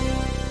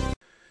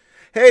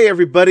Hey,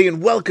 everybody,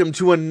 and welcome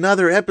to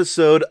another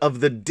episode of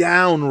The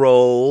Down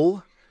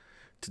Roll.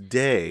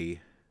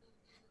 Today,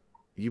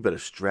 you better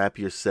strap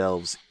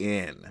yourselves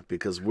in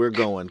because we're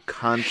going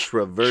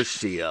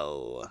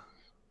controversial.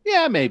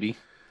 Yeah, maybe.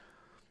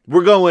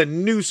 We're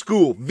going new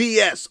school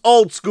vs.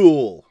 old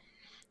school.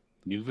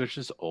 New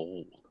versus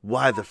old.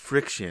 Why the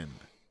friction?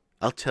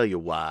 I'll tell you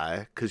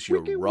why. Because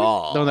you're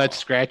raw. No, that's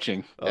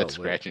scratching. wait, That's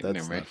scratching. That's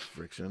Never mind. not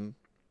friction.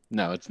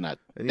 No, it's not.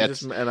 And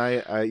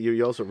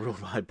you also ruined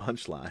my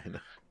punchline.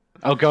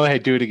 Oh, go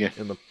ahead, do it again.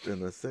 In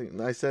the thing,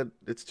 I said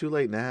it's too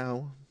late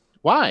now.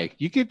 Why?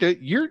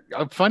 You're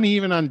funny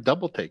even on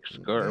double takes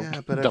or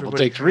double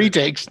takes,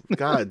 retakes.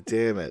 God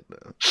damn it!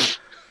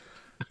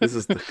 This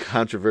is the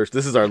controversy.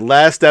 This is our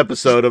last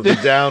episode of The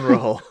Down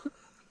Roll.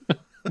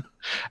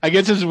 I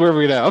guess this is where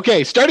we're at.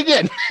 Okay, start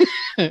again.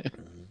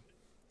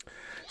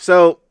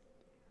 So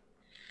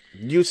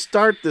you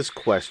start this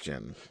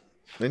question,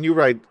 and you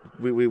write.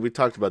 We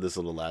talked about this a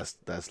little last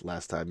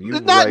time. You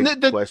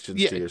write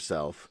questions to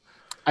yourself.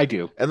 I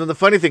do. And then the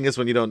funny thing is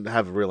when you don't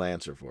have a real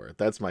answer for it.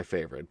 That's my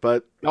favorite.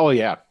 But oh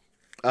yeah.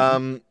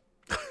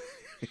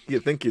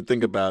 You'd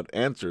think about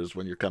answers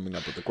when you're coming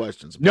up with the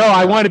questions. No,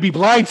 I want to be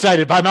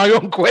blindsided by my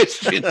own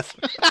questions.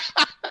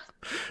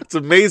 It's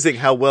amazing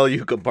how well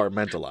you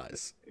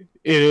compartmentalize.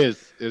 It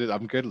is.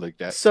 I'm good like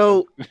that.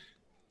 So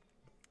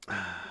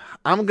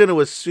I'm going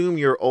to assume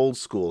you're old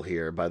school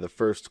here by the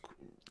first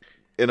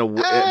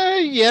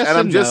yes, and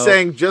I'm just no.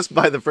 saying just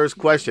by the first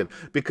question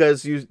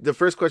because the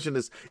first question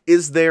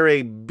is there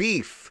a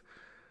beef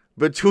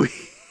between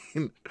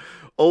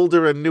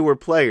older and newer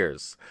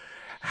players?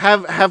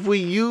 Have we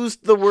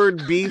used the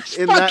word beef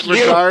in that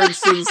regard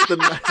since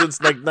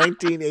like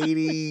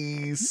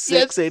 1986,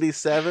 yes.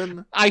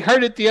 87? I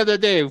heard it the other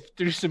day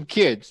through some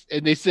kids,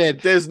 and they said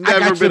there's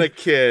never been a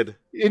kid.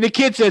 And the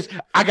kid says,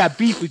 "I got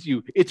beef with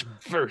you." It's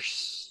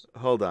verse.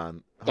 Hold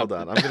on. I'm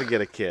gonna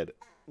get a kid.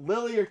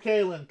 Lily or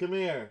Kaylin, come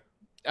here.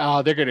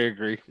 Oh, they're gonna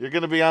agree. You're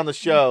gonna be on the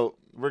show.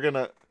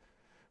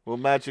 We'll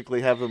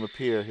magically have them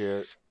appear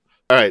here.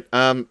 All right.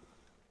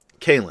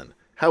 Kaylin,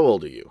 how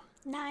old are you?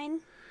 9.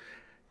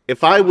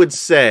 If I would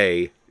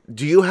say,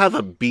 do you have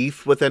a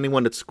beef with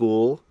anyone at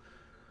school?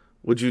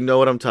 Would you know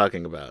what I'm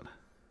talking about?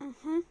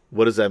 Mm-hmm.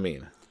 What does that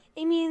mean?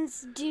 It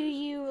means, do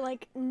you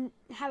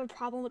have a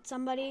problem with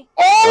somebody?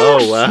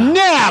 Oh wow.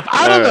 Snap!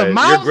 Out of the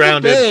mouth. You're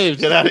grounded.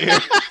 Babes. Get out of here.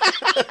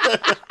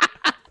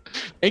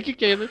 Thank you,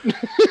 Caleb.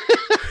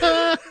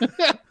 All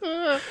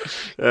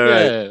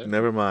right.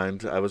 Never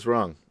mind. I was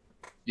wrong.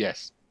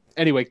 Yes.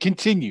 Anyway,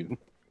 continue.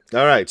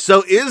 All right.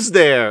 So is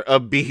there a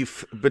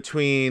beef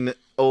between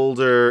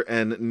older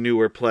and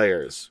newer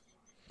players?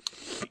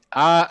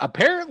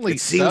 Apparently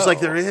it seems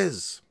like there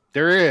is.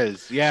 There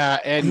is. Yeah.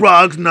 And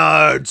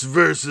Grognards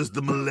versus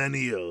the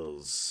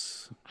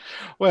millennials.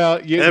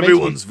 Well,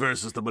 everyone's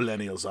versus the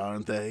millennials,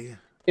 aren't they?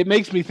 It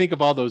makes me think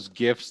of all those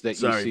GIFs that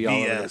you see.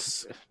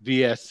 VS.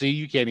 VS. See,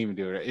 you can't even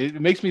do it.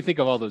 It makes me think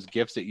of all those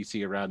GIFs that you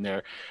see around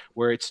there,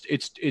 where it's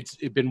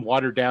been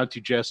watered down to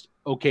just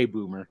okay,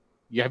 boomer.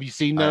 Have you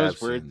seen those?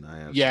 And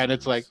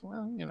it's like,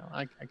 well,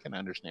 I can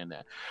understand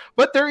that,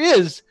 but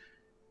there's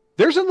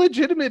a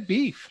legitimate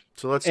beef.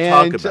 So let's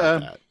talk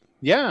about that.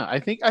 Yeah,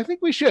 I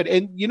think we should.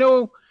 And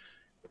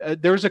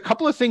there's a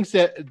couple of things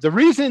the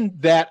reason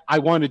that I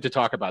wanted to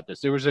talk about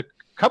this, there was a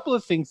couple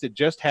of things that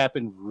just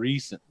happened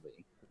recently.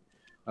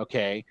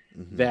 Okay,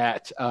 mm-hmm.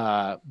 That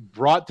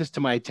brought this to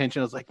my attention.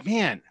 I was like,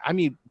 man, I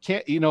mean,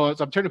 as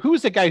I'm turning, who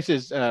was the guy who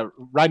says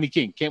Rodney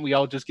King? Can't we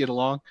all just get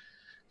along?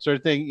 Sort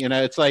of thing.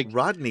 It's like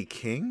Rodney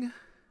King.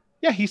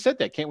 Yeah, he said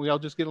that. Can't we all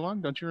just get along?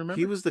 Don't you remember?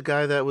 He was the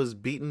guy that was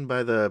beaten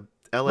by the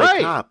LA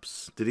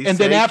cops. Did he? And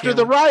then after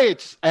the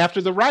riots,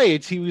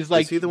 he was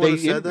like, is he the one who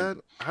said that?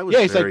 I was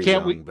he's like,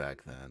 can't we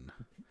back then?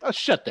 Oh,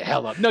 shut the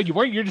hell up! No, you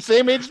weren't. You're the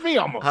same age as me,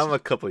 almost. I'm a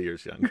couple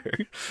years younger.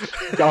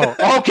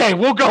 Oh, okay.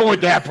 We'll go with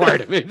that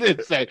part of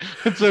it.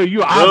 So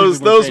you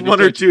those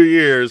 1 or 2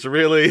 years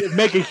really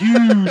make a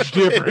huge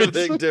difference.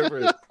 Big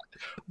difference.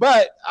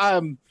 But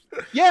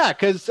yeah,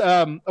 because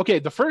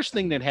the first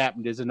thing that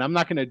happened is, and I'm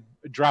not going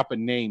to drop a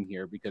name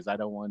here because I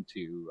don't want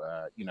to,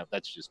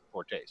 that's just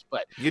poor taste.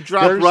 But you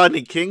dropped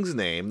Rodney King's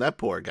name, that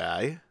poor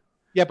guy.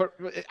 Yeah, but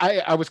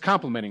I was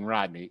complimenting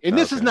Rodney, and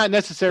this is not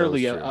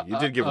necessarily you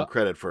did give him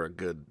credit for a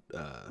good.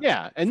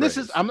 Yeah, and phrase.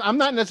 This is I'm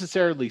not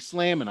necessarily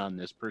slamming on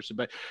this person,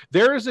 but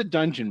there is a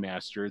dungeon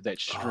master that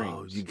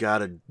streams. Oh, you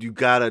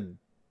gotta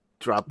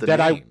drop the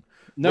name.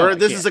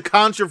 This is a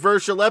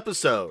controversial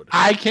episode.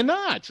 I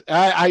cannot.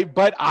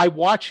 But I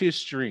watch his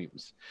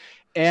streams,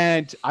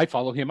 and I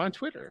follow him on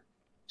Twitter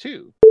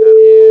too.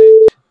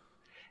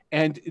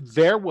 And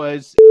there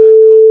was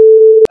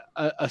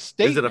a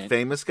statement. Is it a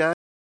famous guy?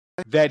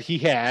 That he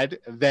had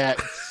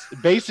that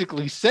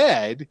basically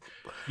said,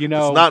 it's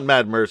not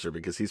Matt Mercer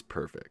because he's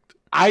perfect.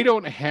 I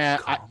don't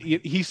have.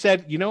 He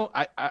said,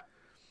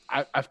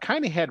 I've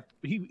kind of had.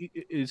 He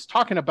is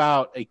talking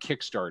about a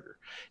Kickstarter,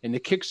 and the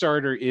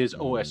Kickstarter is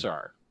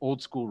OSR,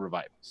 old school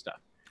revival stuff.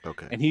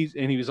 Okay. And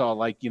he was all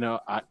like,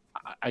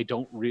 I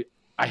don't.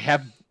 I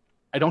have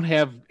I don't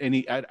have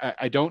any.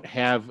 I don't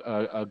have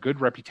a good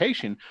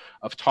reputation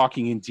of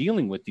talking and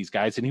dealing with these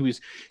guys. And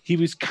he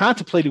was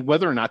contemplating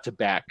whether or not to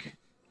back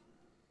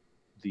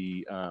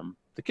the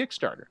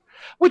Kickstarter,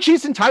 which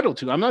he's entitled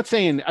to. I'm not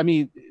saying. I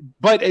mean,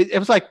 but it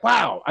was like,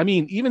 wow. I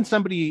mean, even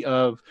somebody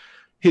of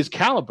his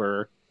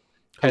caliber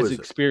has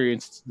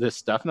experienced this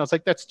stuff, and I was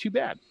like, that's too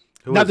bad.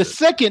 Now the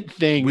second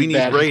thing we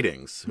need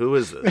ratings. Who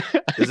is this?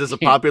 Is this a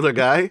popular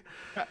guy?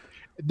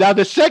 Now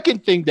the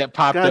second thing that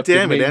popped up. God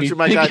damn it! Answer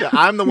my God.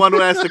 I'm the one who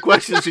asked the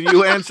questions, and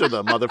you answer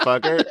them,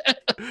 motherfucker.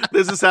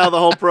 This is how the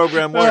whole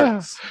program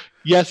works.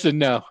 Yes and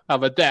no. How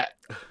about that?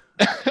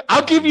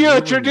 I'll give you a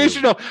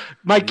traditional.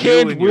 My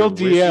kid will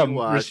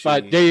DM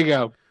response. There you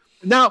go.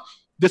 Now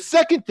the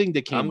second thing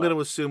that came. I'm going to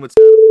assume it's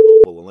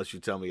Adam Coble, unless you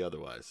tell me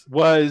otherwise.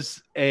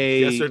 Was a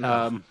yes or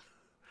no?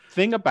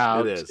 Thing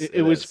about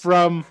it was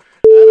from.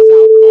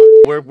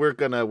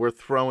 We're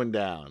throwing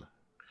down.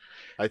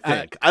 I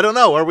think. I don't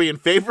know. Are we in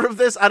favor of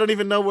this? I don't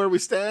even know where we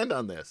stand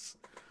on this.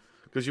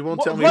 Because you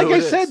won't tell me who it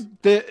is. Like I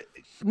said,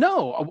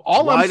 no.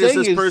 Why does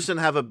this person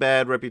have a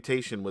bad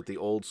reputation with the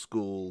old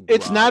school?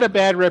 It's not a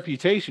bad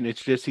reputation.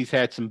 It's just he's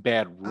had some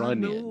bad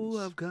run-ins. I know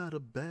I've got a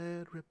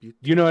bad reputation.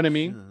 You know what I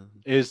mean?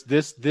 Is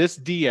this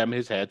DM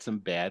has had some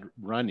bad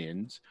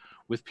run-ins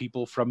with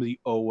people from the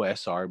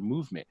OSR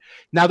movement.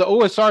 Now, the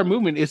OSR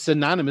movement is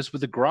synonymous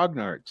with the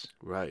grognards.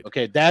 Right.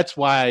 Okay, that's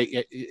why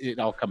it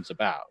all comes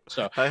about.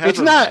 So I have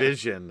a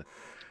vision.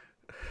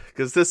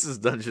 Because this is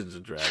Dungeons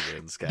and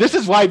Dragons, guys. This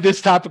is why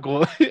this topic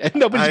will...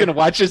 Nobody's going to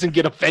watch this and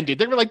get offended.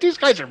 They were like, these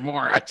guys are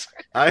morons.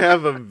 I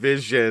have a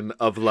vision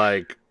of,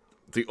 like,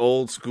 the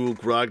old school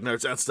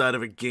grognards outside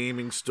of a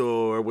gaming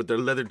store with their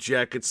leather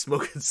jackets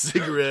smoking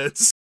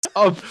cigarettes.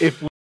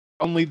 If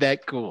only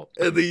that cool.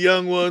 And the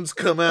young ones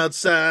come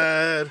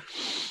outside.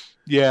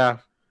 Yeah.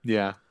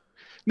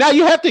 Now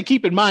you have to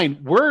keep in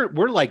mind we're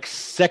like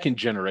second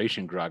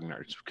generation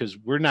grognards because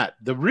we're not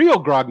the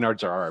real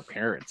grognards are our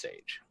parents'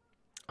 age.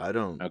 I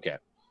don't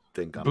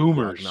think I'm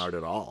boomers. A grognard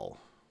at all.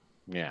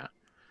 Yeah.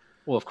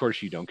 Well, of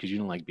course you don't because you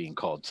don't like being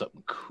called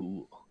something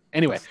cool.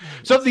 Anyway,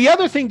 so the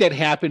other thing that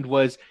happened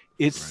was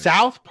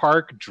South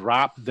Park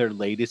dropped their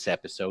latest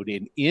episode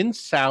in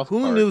South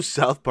Park. Who knew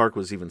South Park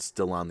was even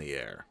still on the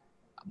air?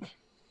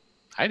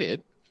 I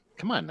did.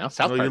 Come on now,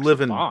 South Park. You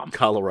live in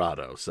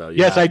Colorado, so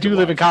yes, I do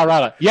live in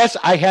Colorado. Yes,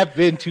 I have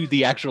been to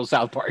the actual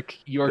South Park.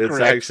 You're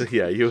correct.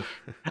 Actually,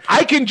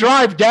 I can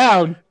drive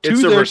down to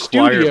their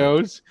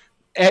studios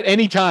at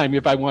any time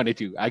if I wanted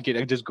to. I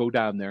can just go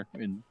down there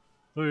and,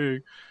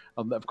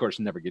 I'll, of course,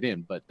 never get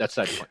in, but that's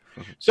not the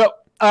point. So,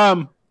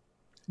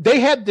 they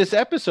had this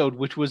episode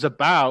which was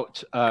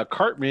about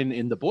Cartman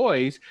and the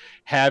boys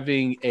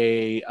having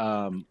a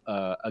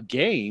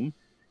game.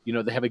 You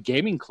know, they have a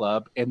gaming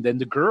club, and then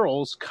the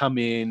girls come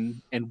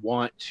in and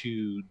want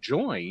to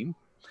join,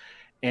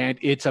 and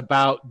it's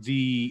about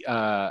the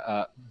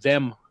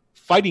them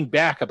fighting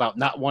back about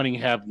not wanting to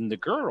have the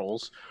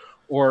girls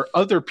or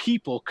other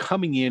people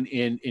coming in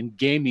and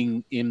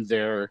gaming in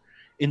their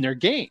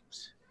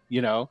games.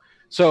 You know,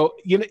 so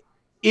it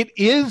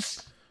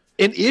is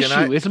an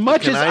issue. As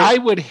much as I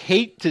would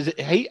hate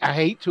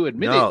to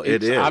admit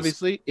it is.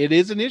 Obviously it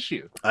is an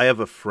issue. I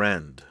have a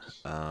friend.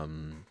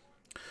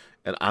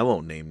 And I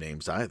won't name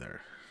names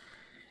either,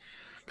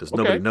 because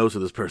nobody knows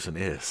who this person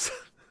is.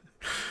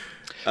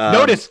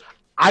 Notice,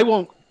 I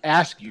won't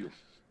ask you.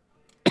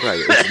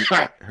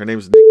 Right. Her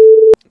name's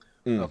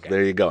Nikki.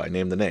 There you go. I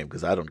named the name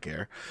because I don't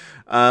care.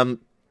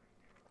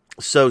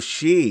 So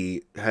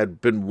she had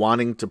been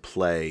wanting to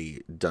play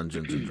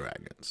Dungeons and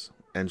Dragons.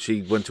 And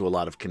she went to a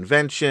lot of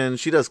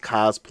conventions. She does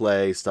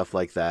cosplay, stuff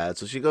like that.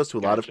 So she goes to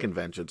a lot of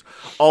conventions.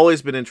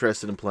 Always been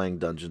interested in playing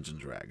Dungeons and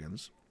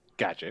Dragons.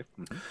 Gotcha.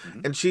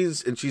 Mm-hmm. And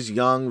she's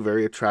young,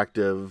 very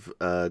attractive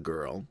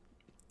girl.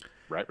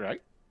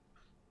 Right.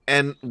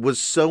 And was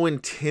so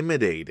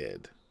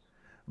intimidated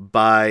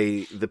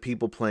by the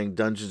people playing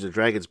Dungeons and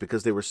Dragons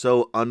because they were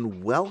so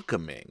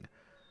unwelcoming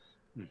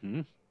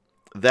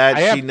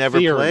that she never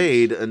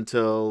played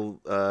until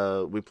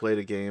we played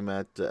a game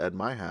at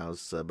my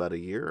house about a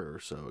year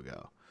or so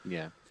ago.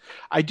 Yeah.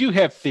 I do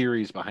have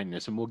theories behind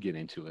this, and we'll get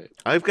into it.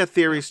 I've got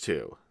theories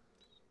too.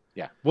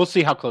 Yeah. We'll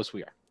see how close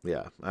we are.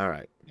 Yeah. All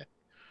right. Yeah.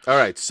 All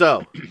right.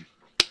 So,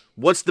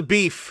 what's the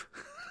beef?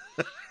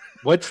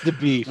 What's the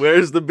beef?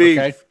 Where's the beef?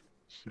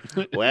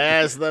 Okay.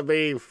 Where's the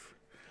beef?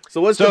 So,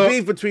 what's the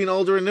beef between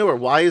older and newer?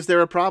 Why is there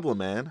a problem,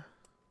 man?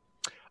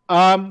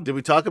 Did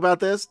we talk about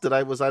this?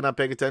 Was I not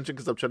paying attention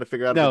because I'm trying to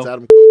figure out if it's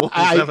Adam Cole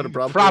who's having a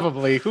problem?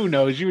 Probably. Who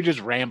knows? You were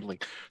just rambling.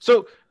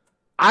 So,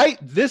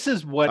 this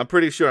is what I'm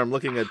pretty sure. I'm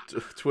looking at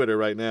Twitter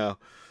right now.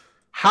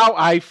 How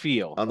I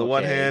feel. On the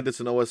one hand, it's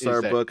an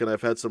OSR book, and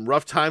I've had some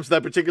rough times with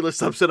that particular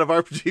subset of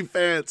RPG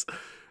fans.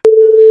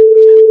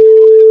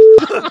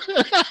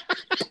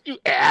 You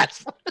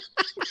ass.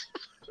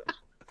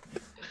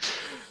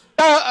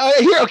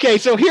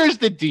 So here's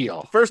the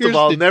deal. First of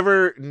all,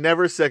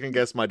 never second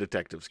guess my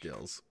detective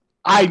skills.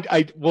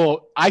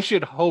 I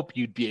should hope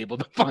you'd be able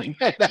to find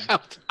that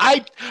out.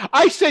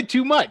 I said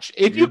too much.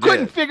 If you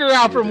couldn't figure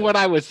out from what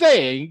I was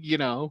saying,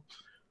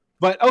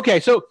 But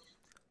okay, so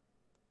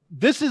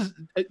this is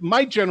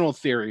my general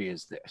theory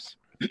is this.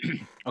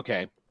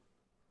 Okay.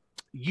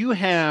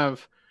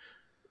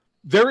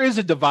 There is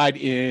a divide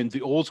in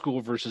the old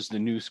school versus the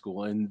new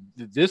school. And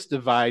this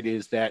divide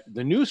is that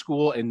the new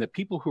school and the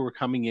people who are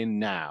coming in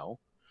now,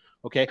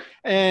 okay,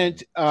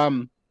 and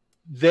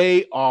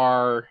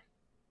they're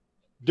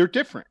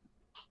different.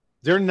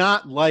 They're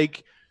not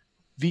like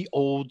the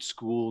old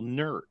school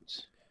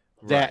nerds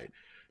that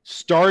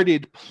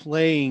started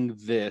playing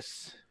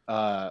this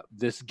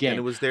game. And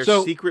it was their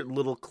secret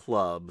little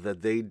club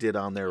that they did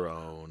on their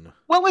own.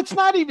 Well, it's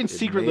not even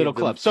secret little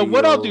club. So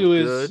what I'll do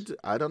is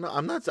I don't know.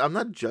 I'm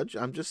not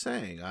judging. I'm just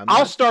saying.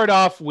 I'll start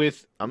off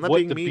with I'm not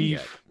being mean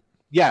beef.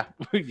 Yet.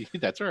 Yeah,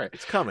 that's all right.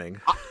 It's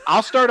coming.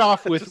 I'll start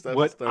off with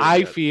what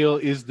I feel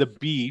is the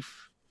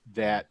beef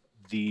that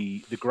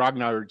the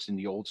grognards in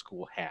the old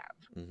school have.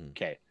 Mm-hmm.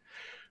 Okay.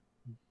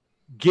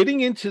 Getting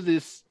into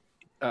this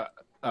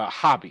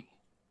hobby,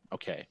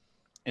 okay,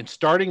 and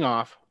starting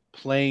off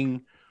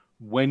playing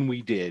when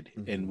we did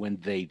and when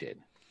they did,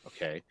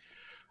 okay,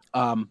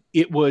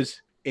 it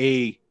was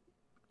a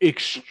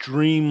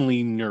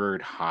extremely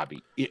nerd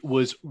hobby. It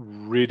was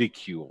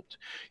ridiculed.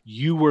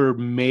 You were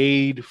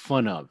made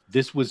fun of.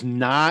 This was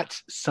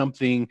not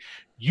something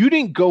you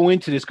didn't go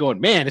into this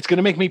going, man, it's going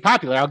to make me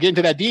popular. I'll get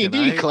into that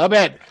D&D club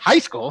at high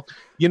school.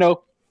 You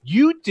know,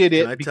 you did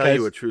it. Can I tell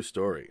you a true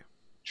story?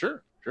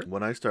 Sure.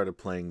 When I started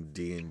playing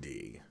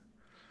D&D,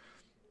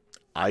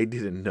 I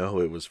didn't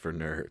know it was for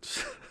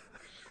nerds.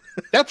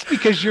 That's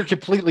because you're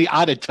completely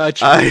out of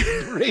touch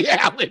with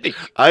reality.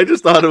 I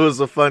just thought it was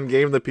a fun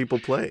game that people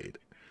played.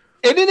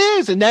 And it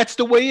is, and that's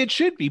the way it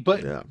should be.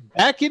 But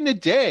back in the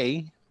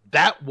day,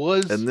 that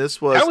was... And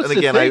this was... And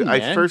again,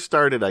 I first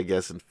started, I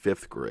guess, in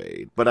 5th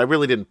grade. But I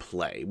really didn't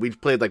play. We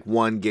played like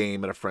one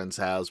game at a friend's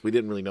house. We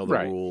didn't really know the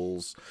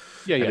rules.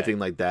 Anything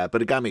like that.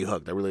 But it got me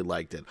hooked. I really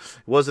liked it. It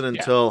wasn't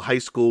until high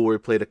school where we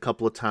played a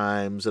couple of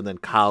times. And then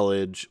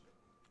college,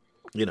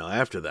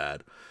 after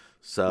that.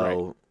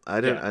 So... I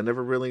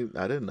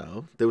didn't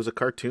know. There was a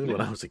cartoon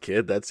when I was a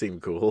kid. That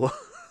seemed cool.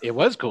 It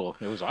was cool.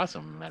 It was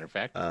awesome. Matter of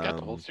fact, got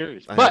the whole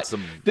series. I had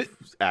some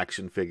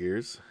action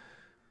figures.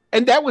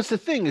 And that was the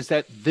thing, is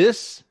that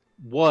it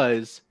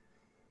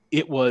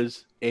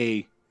was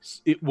a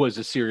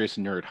serious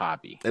nerd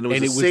hobby. And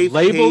it was safe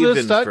labeled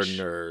as such for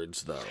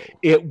nerds, though.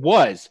 It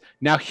was.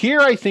 Now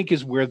here I think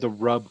is where the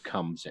rub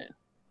comes in.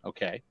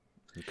 Okay,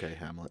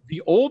 Hamlet.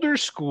 The older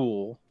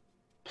school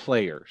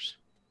players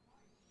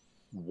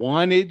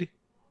wanted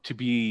to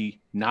be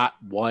not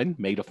one,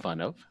 made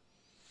fun of,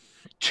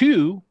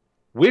 two,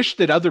 wish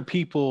that other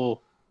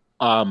people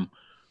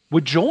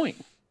would join.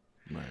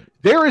 Right.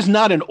 There is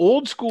not an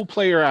old school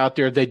player out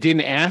there that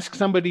didn't ask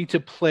somebody to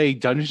play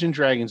Dungeons and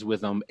Dragons with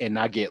them and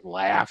not get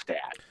laughed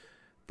at.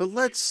 But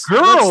let's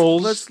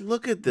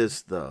look at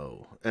this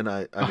though. And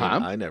I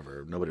mean,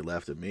 nobody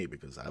laughed at me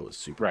because I was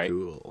super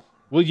cool.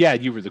 Well, yeah,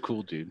 you were the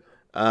cool dude.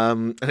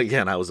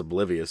 Again, I was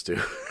oblivious to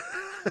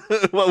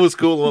what was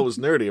cool and what was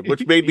nerdy,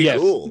 which made me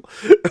cool.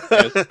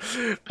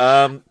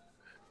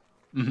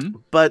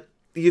 But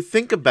you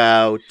think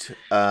about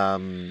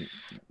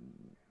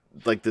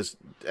like this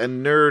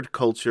and nerd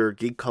culture,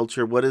 geek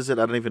culture. What is it?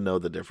 I don't even know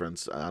the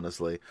difference,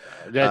 honestly.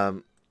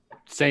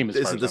 Same as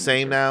is it the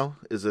same now?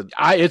 Is it?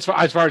 As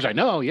far as I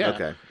know, yeah.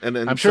 Okay, and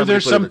I'm sure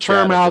there's some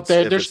term out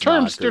there. There's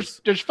terms.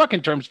 There's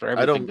fucking terms for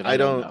everything. I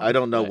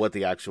don't know what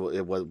the actual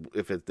it was.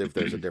 If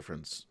there's a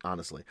difference,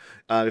 honestly,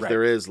 if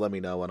there is, let me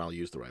know and I'll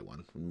use the right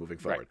one moving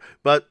forward.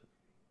 But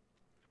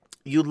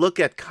you look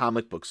at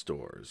comic book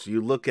stores,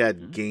 you look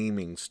at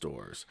gaming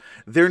stores.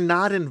 They're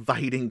not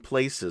inviting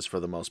places for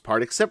the most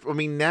part, except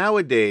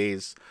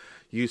nowadays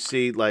you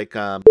see like.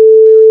 Comics,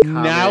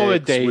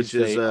 nowadays which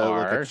is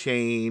like a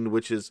chain,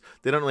 which is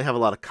they don't really have a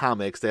lot of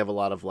comics. They have a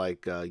lot of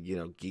like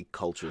geek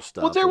culture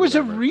stuff. Well, there was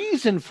a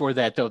reason for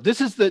that, though.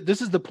 This is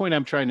the point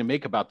I'm trying to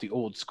make about the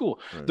old school.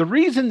 Right. The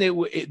reason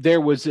that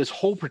there was this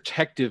whole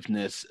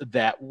protectiveness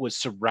that was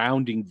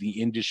surrounding the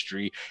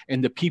industry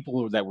and the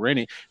people that were in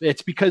it.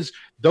 It's because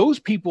those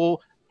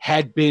people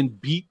had been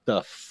beat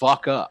the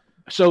fuck up.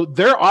 So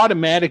they're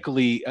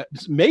automatically,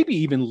 maybe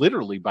even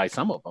literally by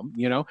some of them,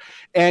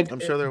 and I'm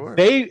sure there were.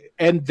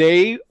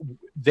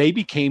 They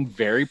became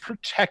very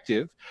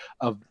protective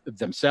of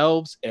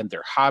themselves and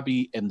their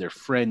hobby and their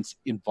friends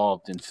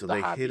involved in the hobby. So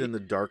they hid in the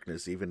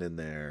darkness, even in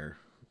their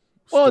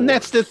Well, and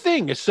that's the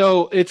thing.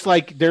 So it's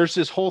like there's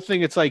this whole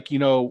thing. It's like,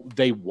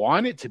 they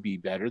want it to be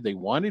better. They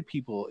wanted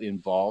people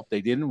involved.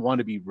 They didn't want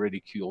to be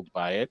ridiculed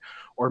by it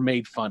or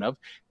made fun of.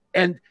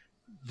 And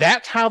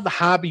that's how the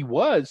hobby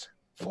was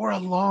for a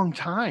long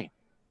time.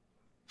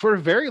 For a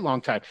very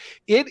long time.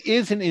 It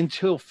isn't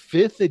until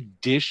 5th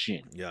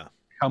edition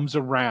comes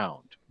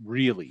around,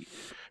 really.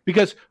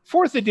 Because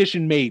 4th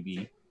edition,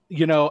 maybe,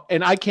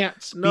 and I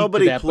can't speak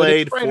Nobody to that,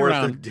 played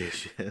 4th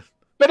edition.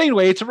 But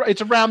anyway,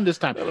 it's around this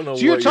time. So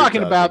you're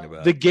talking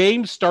about the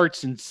game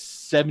starts in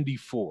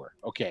 74.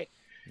 Okay.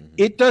 Mm-hmm.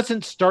 It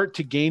doesn't start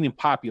to gain in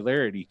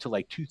popularity till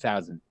like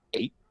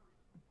 2008.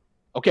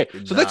 Okay,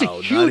 so that's a No,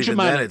 not huge even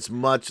amount. then. It's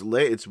much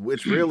late. It's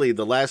really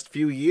the last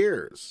few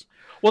years.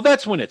 Well,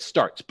 that's when it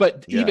starts.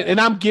 But Yeah. even, and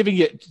I'm giving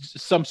it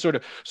some sort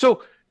of,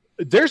 so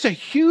there's a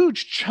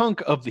huge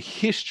chunk of the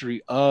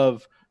history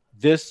of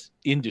this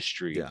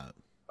industry. Yeah,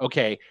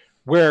 Okay,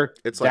 where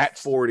it's like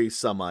that's 40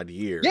 some odd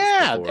years.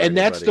 yeah, before and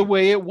that's the anybody-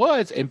 way it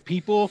was, and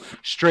people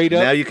straight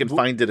up Now you can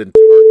find it in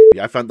Target.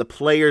 Yeah, I found the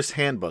Player's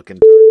Handbook in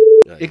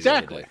Target.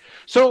 exactly.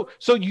 So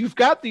you've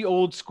got the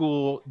old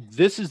school.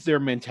 This is their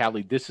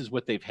mentality. This is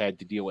what they've had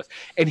to deal with.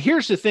 And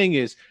here's the thing: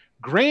 is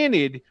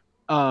granted,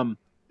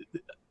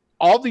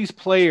 all these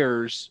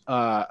players.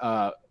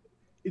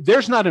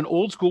 There's not an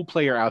old school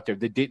player out there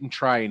that didn't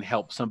try and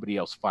help somebody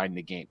else find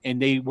the game,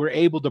 and they were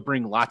able to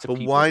bring lots of But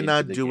people. why into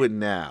not the do game. it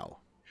now?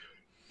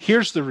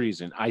 Here's the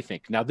reason, I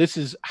think. Now, this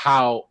is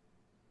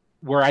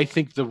where I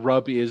think the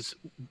rub is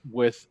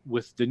with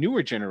the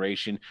newer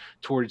generation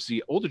towards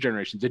the older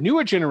generation. The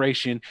newer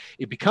generation,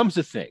 it becomes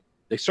a thing.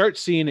 They start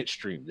seeing it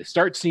streamed. They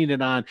start seeing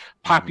it on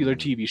popular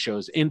TV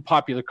shows, in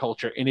popular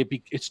culture, and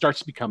it starts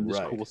to become this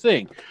Right. cool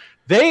thing.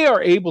 They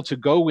are able to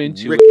go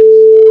into Rick and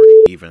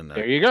Morty even.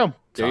 There you go.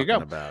 There you go.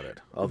 talking about it.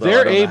 Although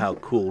They're I don't know able- how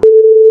cool Rick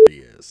and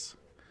Morty is.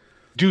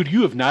 Dude,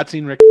 you have not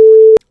seen Rick and Morty?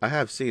 I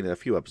have seen a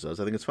few episodes.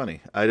 I think it's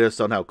funny. I just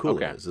don't know how cool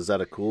Okay. it is. Is that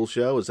a cool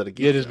show? Is that a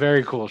geek It is show?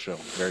 very cool show.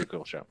 Very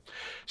cool show.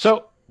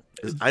 So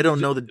I don't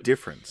know the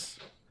difference.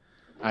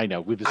 I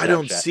know with the I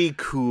don't Snapchat. see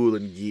cool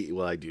and geek.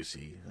 Well, I do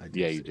see.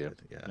 Yeah, you see do. it.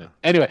 Yeah.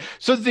 Anyway,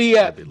 so the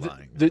I'd be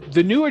lying.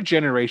 the newer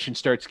generation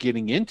starts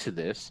getting into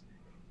this,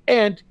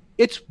 and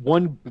it's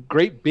one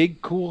great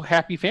big cool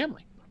happy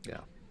family. Yeah.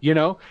 You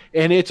know,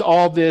 and it's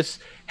all this.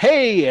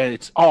 Hey, and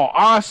it's all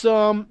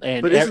awesome,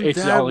 and But isn't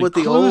it's that all what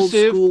the old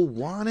inclusive. school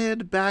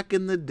wanted back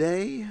in the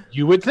day?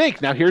 You would think.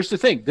 Now, here's the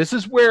thing. This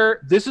is where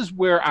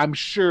I'm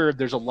sure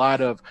there's a lot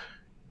of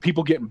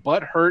people getting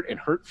butt hurt and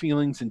hurt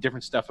feelings and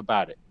different stuff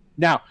about it.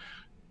 Now,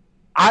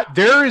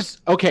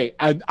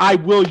 I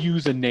will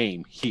use a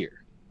name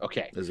here.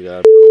 Okay. Is it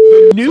got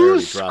The I new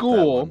already dropped that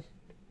school, one.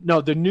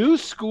 no, the new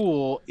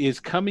school is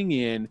coming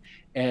in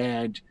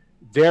and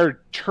they're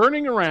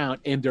turning around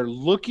and they're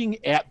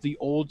looking at the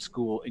old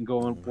school and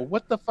going, well,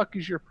 what the fuck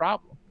is your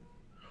problem?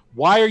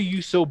 Why are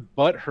you so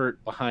butthurt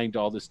behind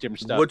all this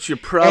different stuff? What's your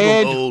problem,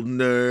 And- old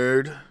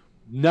nerd?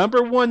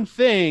 Number one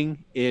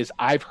thing is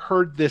I've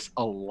heard this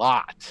a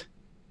lot.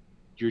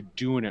 You're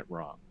doing it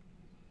wrong.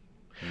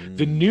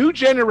 The new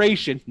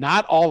generation,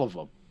 not all of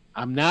them.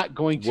 I'm not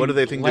going to. What do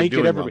they think they're blanket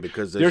doing wrong? everybody.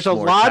 Because There's a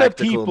more lot of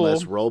tactical and people-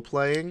 less role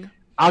playing.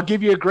 I'll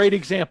give you a great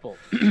example.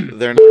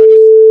 They're not.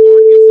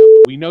 Lord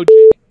Gazumba, we know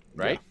Jay,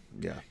 right?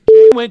 Yeah.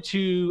 Jay went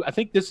to. I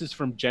think this is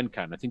from Gen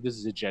Con. I think this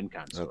is a Gen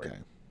Con story. Okay.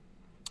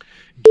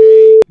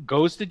 Jay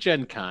goes to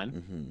Gen Con,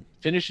 hmm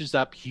finishes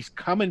up. He's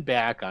coming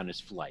back on his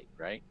flight,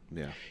 right?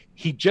 Yeah.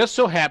 He just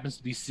so happens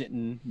to be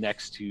sitting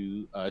next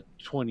to a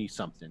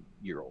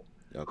 20-something-year-old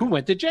Okay. who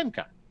went to Gen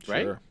Con,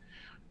 right? Sure.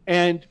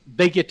 And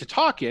they get to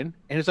talking,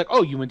 and it's like,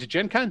 oh, you went to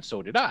Gen Con?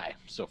 So did I.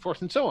 So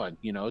forth and so on,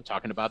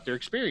 talking about their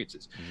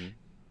experiences. Mhm.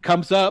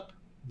 Comes up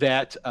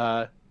that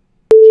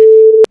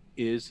Jay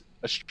is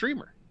a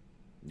streamer,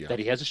 Yeah. that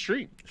he has a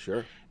stream.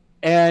 Sure.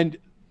 And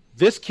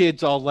this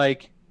kid's all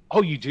like,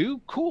 oh, you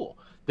do? Cool.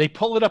 They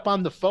pull it up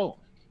on the phone,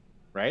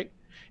 right?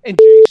 And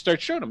Jay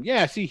starts showing them,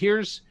 yeah, see,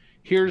 here's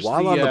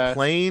While the, on the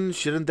plane,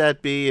 shouldn't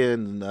that be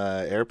in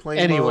airplane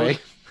anyway.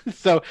 mode?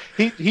 So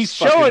he's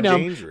Fucking showing them.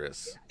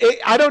 dangerous.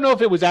 I don't know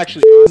if it was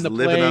actually on the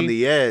Living plane. on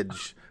the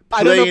edge,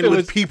 I don't know if playing it with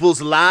was-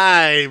 people's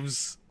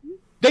lives.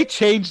 They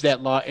changed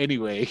that law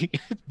anyway.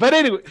 But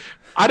anyway,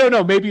 I don't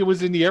know. Maybe it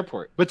was in the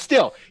airport. But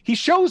still, he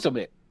shows them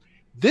it.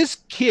 This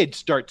kid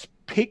starts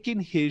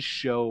picking his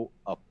show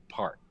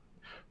apart.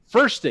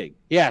 First thing,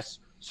 yes.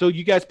 So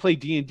you guys play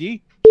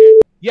D&D?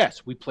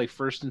 Yes, we play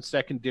first and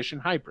second edition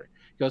hybrid.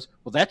 He goes,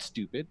 well, that's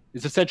stupid.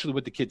 It's essentially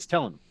what the kid's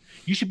telling him.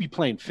 You should be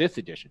playing fifth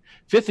edition.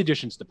 Fifth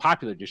edition's the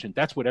popular edition.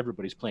 That's what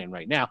everybody's playing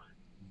right now.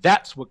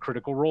 That's what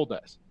Critical Role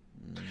does.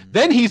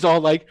 Then he's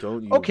all like,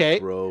 Don't you, okay.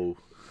 bro?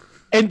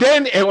 and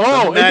then, The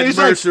and Matt he's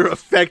like, Mercer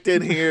effect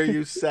in here,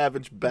 you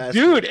savage bastard.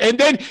 dude. And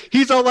then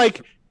he's all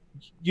like,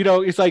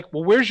 it's like,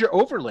 well, where's your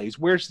overlays?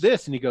 Where's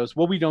this? And he goes,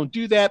 well, we don't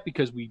do that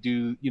because we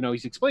do,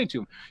 he's explained to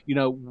him,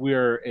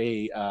 we're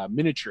a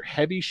miniature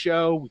heavy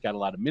show. We got a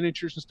lot of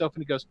miniatures and stuff.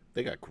 And he goes,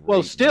 They got great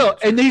well, still,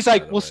 and miniatures, he's by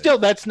like, the well, way. still,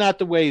 that's not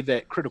the way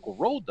that Critical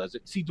Role does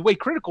it. See, the way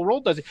Critical Role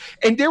does it.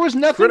 And there was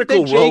nothing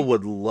Critical that Jay, Role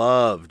would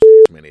love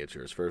Jay's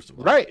miniatures, first of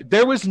all. right.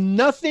 There was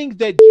nothing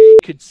that Jay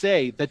could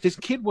say that this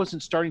kid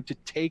wasn't starting to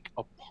take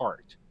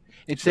apart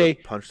and say,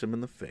 Punched him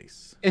in the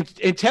face. and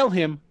tell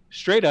him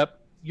straight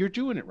up, you're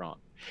doing it wrong.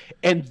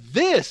 And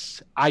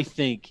this, I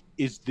think,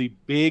 is the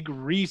big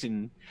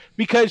reason,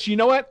 because you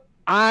know what?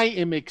 I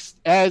am,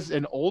 as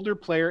an older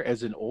player,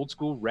 as an old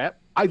school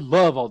rep, I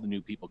love all the new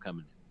people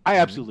coming in. I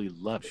absolutely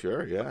love it.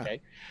 Sure, yeah.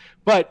 Okay.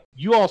 But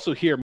you also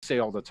hear me say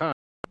all the time,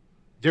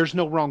 there's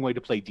no wrong way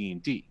to play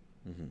D&D.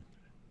 Mhm.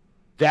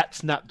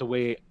 That's not the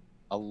way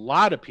a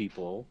lot of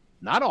people,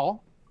 not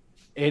all,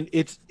 and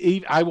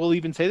I will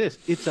even say this,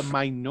 it's a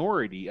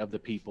minority of the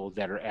people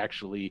that are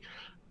actually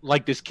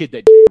like this kid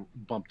that Jay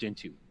bumped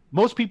into.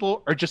 Most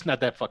people are just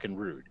not that fucking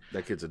rude.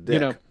 That kid's a dick. You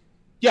know,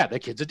 yeah, that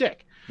kid's a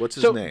dick. What's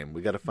his So- name?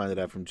 We got to find it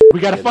out from. We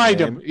got to find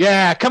him.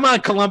 Yeah, come on,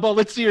 Columbo.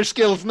 Let's see your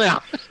skills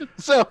now.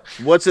 So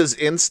What's his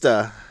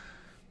Insta?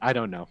 I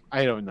don't know.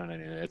 I don't know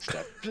any of that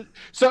stuff.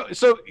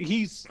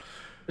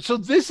 So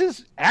this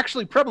is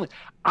actually prevalent.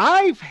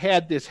 I've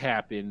had this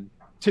happen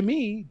to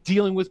me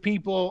dealing with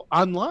people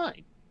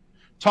online,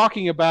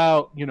 talking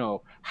about, you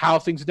know, how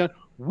things are done.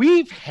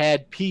 We've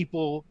had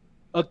people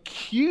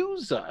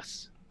accuse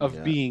us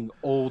of being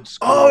old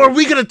school. Oh, are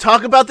we going to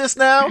talk about this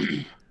now?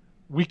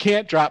 We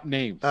can't drop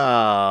names.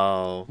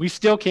 Oh. We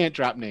still can't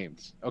drop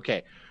names.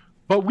 Okay.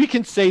 But we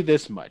can say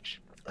this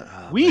much.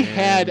 Oh, We man.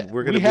 had-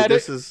 We're we gonna had be, it-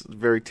 this is a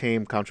very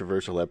tame,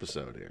 controversial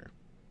episode here.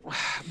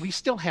 We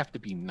still have to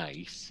be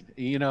nice,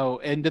 you know.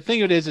 And the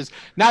thing of it is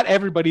not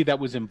everybody that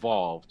was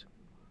involved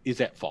is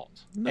at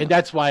fault, and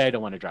that's why I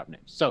don't want to drop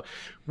names. So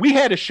we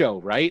had a show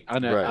right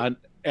on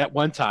at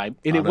one time,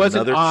 and On it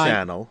wasn't another on.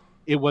 channel.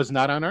 It was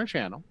not on our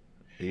channel.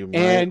 You might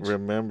And-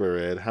 remember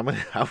it.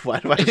 Why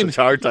do I have such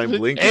a hard time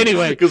blinking?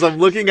 Anyway. Because I'm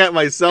looking at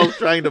myself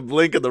trying to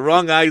blink and the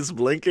wrong eye's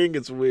blinking.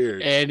 It's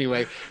weird.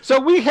 Anyway, so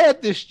we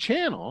had this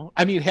channel.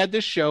 I mean, had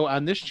this show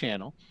on this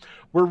channel.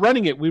 We're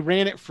running it. We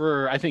ran it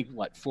for I think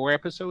 4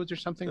 episodes or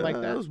something like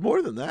It that. was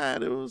more than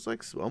that. It was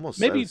like almost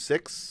Maybe-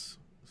 6.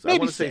 I maybe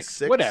want to say 6,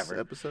 6 whatever.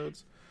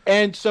 episodes.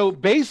 And so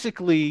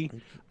basically,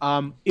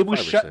 it was 5 or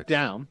shut 6.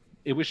 down.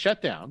 It was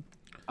shut down.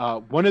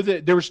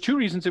 There was 2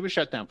 reasons it was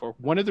shut down for.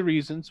 One of the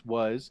reasons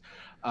was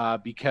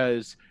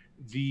because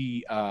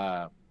the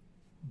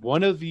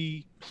one of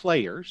the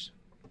players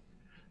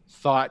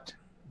thought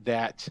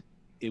that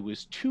it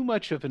was too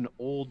much of an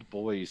old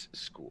boys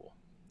school.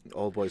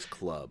 Old Boys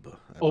Club.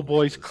 Old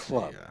Boys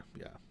Club.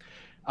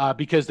 Yeah.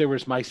 Because there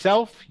was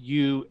myself,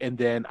 you, and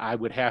then I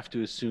would have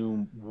to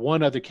assume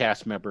one other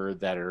cast member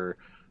that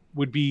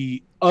would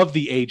be of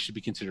the age to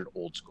be considered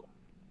old school.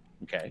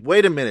 Okay.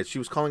 Wait a minute. She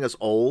was calling us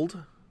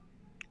old?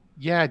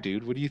 Yeah,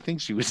 dude. What do you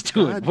think she was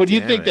doing? God What do you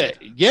damn think it.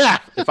 that? Yeah.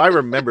 If I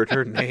remembered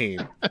her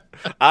name,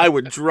 I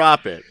would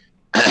drop it.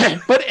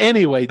 But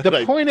anyway, But the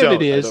I point of it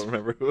don't. I is don't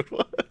remember who it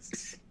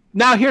was.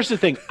 now. Here's the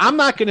thing. I'm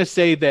not going to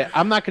say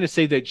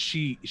that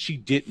she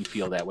didn't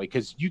feel that way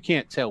because you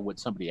can't tell what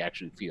somebody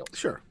actually feels.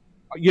 Sure.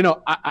 You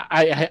know,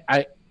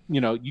 I you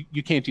know,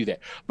 you can't do that.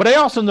 But I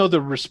also know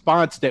the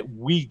response that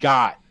we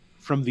got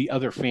from the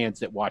other fans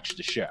that watched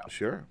the show,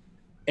 Sure.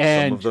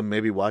 and Some of them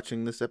may be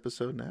watching this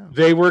episode now.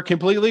 they were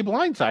completely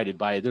blindsided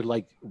by it. They're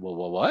like,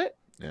 well, what?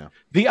 Yeah.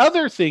 The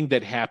other thing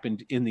that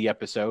happened in the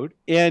episode,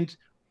 and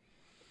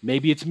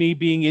maybe it's me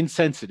being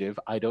insensitive,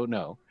 I don't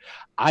know.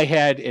 I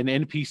had an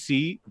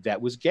NPC that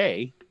was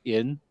gay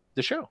in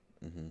the show.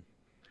 Hmm.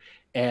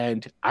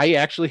 And I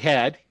actually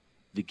had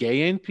the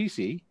gay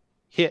NPC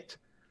hit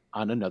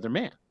on another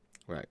man.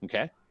 Right.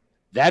 Okay.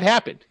 That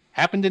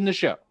happened in the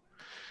show.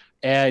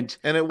 And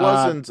And it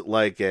wasn't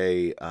like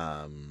a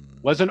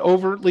wasn't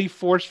overtly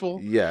forceful.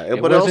 yeah,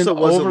 It but it also wasn't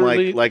wasn't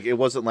overly- like it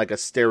wasn't like a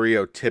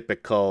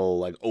stereotypical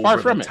like Far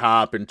over from the it.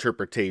 top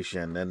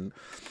interpretation. And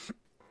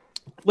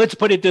Let's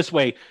put it this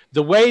way.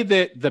 The way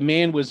that the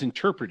man was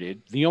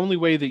interpreted, the only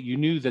way that you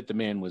knew that the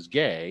man was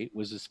gay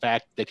was this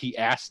fact that he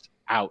asked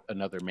out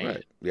another man.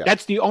 right, yeah,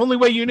 That's the only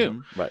way you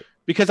knew. right.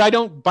 Because I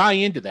don't buy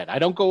into that. I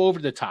don't go over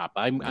the top.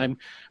 I'm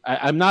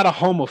not a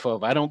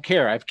homophobe. I don't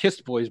care. I've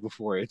kissed boys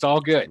before. It's all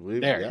good.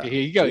 There, Yeah.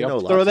 here you go. We You know have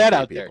to lots throw of that gay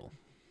out there. people.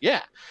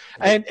 Yeah.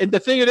 Right. And the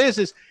thing it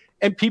is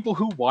and people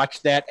who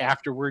watched that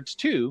afterwards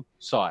too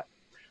saw it.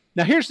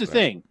 Now here's the Right.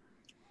 thing.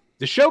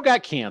 The show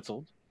got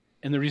canceled,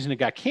 and the reason it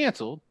got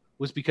canceled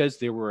was because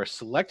there were a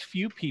select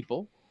few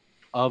people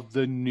of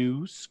the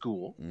new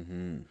school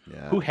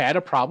Yeah. who had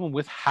a problem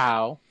with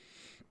how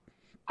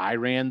I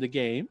ran the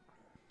game.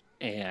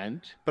 And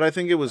But I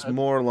think it was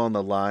more along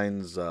the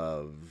lines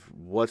of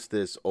what's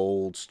this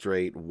old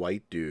straight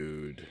white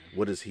dude?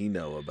 What does he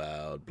know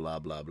about blah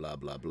blah blah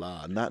blah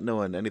blah? Not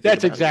knowing anything.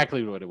 that's about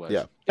exactly what it was.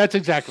 Yeah. That's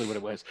exactly what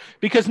it was.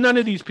 Because none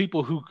of these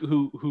people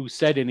who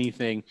said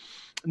anything,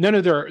 none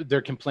of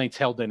their complaints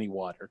held any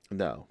water. it.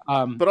 No.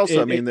 But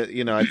also, I mean, it- that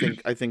you know,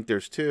 I think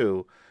there's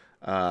two.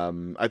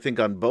 I think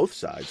on both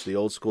sides, the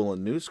old school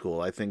and new school,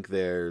 I think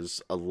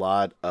there's a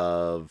lot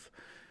of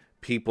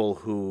people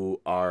who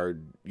are,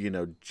 you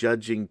know,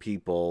 judging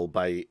people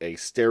by a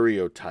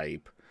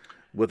stereotype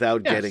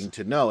without Yes. getting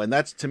to know. And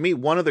that's, to me,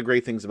 one of the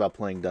great things about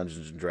playing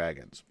Dungeons and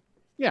Dragons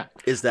yeah.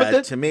 is But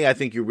that, to me, I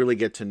think you really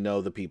get to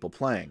know the people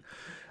playing.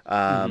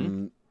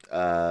 Mm-hmm.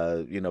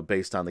 You know,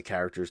 based on the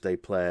characters they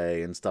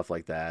play and stuff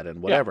like that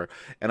and whatever.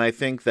 And I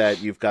think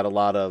that you've got a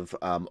lot of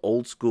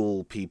old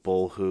school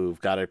people who've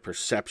got a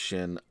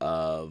perception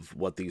of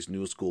what these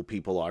new school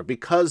people are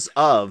because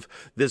of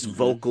this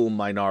vocal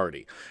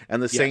minority.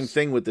 And the same Yes.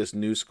 thing with this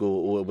new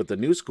school, with the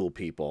new school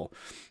people,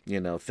 you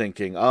know,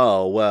 thinking,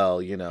 oh,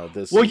 well, you know,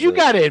 this Well, is you a-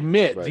 got to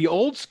admit, Right. the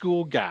old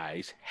school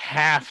guys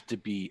have to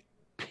be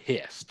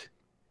pissed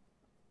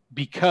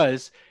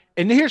because,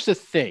 and here's the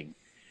thing,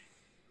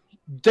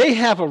 they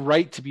have a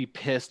right to be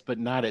pissed, but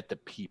not at the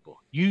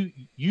people. You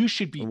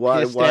should be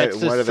pissed at society. Why do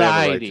they have a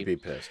right to be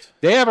pissed?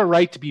 They have a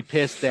right to be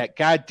pissed that,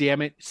 God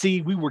damn it.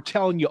 See, we were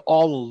telling you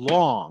all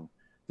along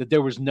that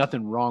there was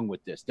nothing wrong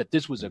with this, that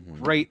this was a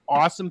great,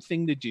 awesome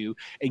thing to do.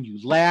 And you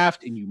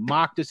laughed and you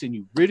mocked us and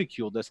you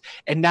ridiculed us.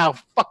 And now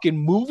fucking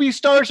movie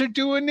stars are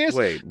doing this.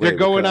 They're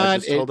going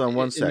on. Hold on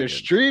one second. They're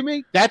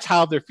streaming. That's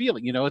how they're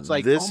feeling. You know, it's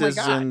like, this oh my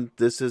God.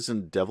 This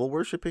isn't devil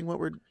worshipping what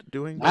we're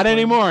doing. Not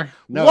anymore.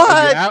 No.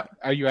 What?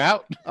 Are you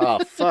out?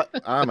 Oh, fuck.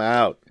 I'm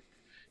out.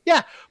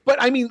 Yeah,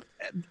 but I mean,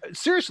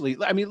 seriously,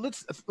 I mean,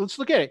 let's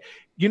look at it.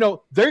 You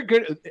know, they're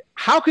good.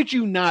 How could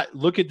you not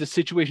look at the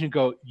situation and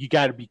go, you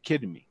got to be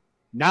kidding me?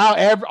 Now,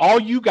 all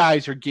you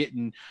guys are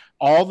getting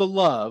all the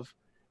love,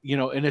 you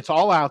know, and it's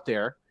all out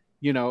there,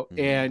 you know,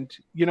 and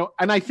you know,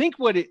 and I think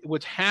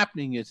what's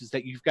happening is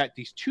that you've got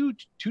these two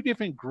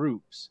different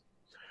groups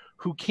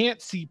who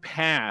can't see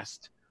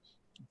past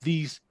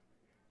these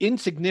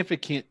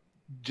insignificant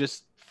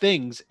just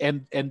things,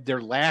 and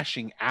they're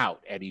lashing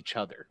out at each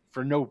other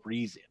for no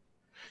reason.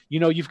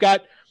 You know, you've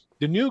got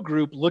the new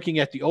group looking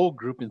at the old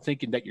group and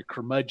thinking that you're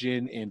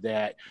curmudgeon and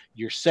that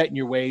you're set in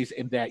your ways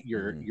and that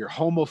you're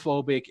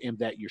homophobic and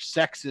that you're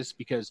sexist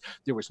because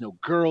there was no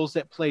girls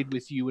that played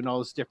with you and all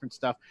this different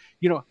stuff.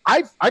 You know,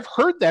 I've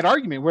heard that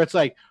argument where it's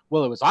like,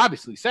 well, it was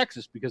obviously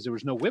sexist because there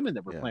was no women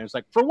that were playing. It's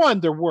like, for one,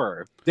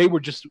 they were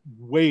just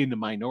way in the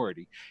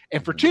minority.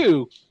 And for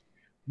two,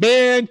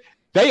 man,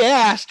 they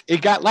asked,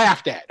 it got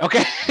laughed at.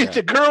 Okay,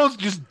 the girls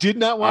just did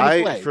not want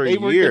to play for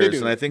years,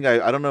 and I think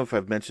I don't know if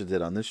I've mentioned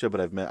it on this show, but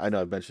I know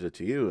I've mentioned it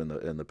to you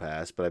in the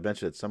past, but I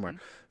mentioned it somewhere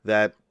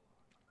that.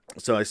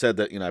 So I said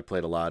that I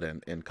played a lot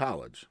in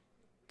college.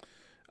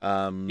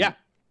 We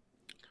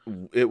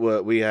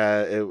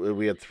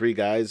had 3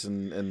 guys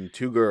and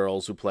 2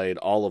 girls who played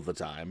all of the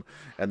time,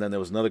 and then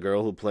there was another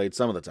girl who played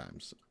some of the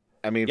times.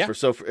 I mean, for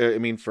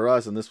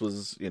us, and this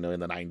was in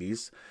the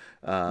 90s.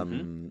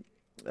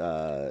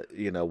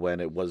 When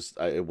it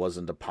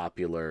wasn't a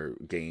popular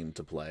game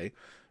to play,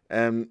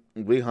 and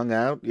we hung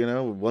out,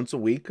 once a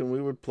week, and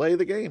we would play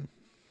the game.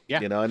 Yeah,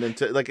 and then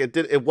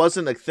it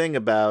wasn't a thing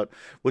about,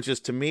 which is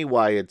to me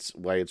why it's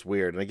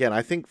weird. And again,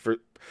 I think for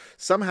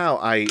somehow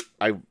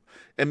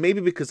and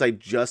maybe because I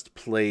just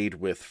played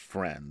with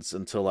friends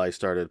until I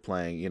started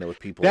playing, with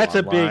people That's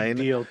online. A big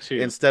deal too.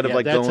 Instead of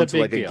going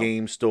to a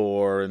game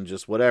store and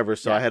just whatever.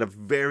 So I had a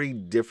very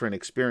different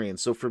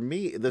experience. So for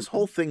me, this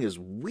whole thing is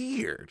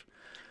weird.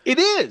 It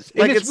is.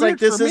 Like it's like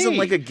this isn't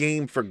like a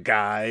game for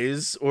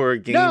guys or a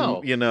game, and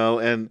I'm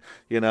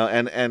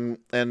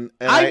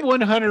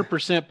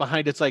 100%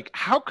 behind. It's like,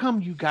 how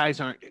come you guys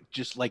aren't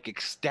just like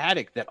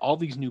ecstatic that all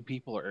these new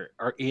people are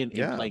in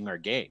playing our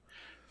game?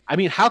 I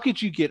mean, how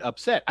could you get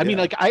upset? I mean,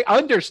 like, I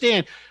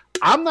understand.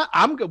 I'm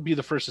gonna be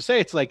the first to say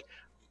it's like,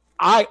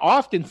 I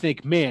often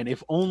think, man,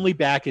 if only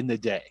back in the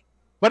day.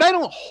 But I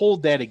don't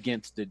hold that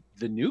against the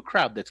new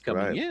crowd that's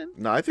coming in.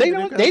 No, I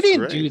think they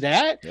didn't do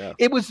that. Yeah.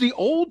 It was the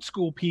old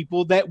school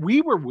people that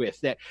we were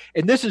with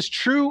and this is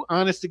true,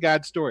 honest to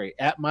God story.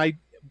 At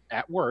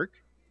work,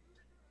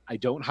 I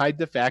don't hide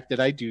the fact that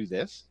I do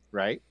this,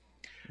 right?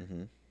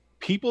 Mm-hmm.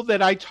 People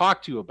that I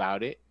talk to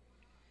about it,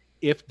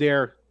 if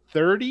they're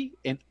 30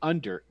 and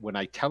under, when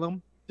I tell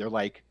them, they're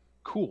like,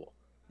 cool.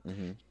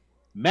 Mm-hmm.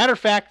 Matter of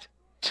fact,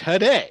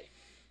 today,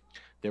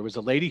 there was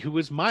a lady who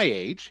was my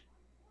age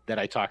that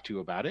I talked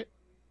to about it,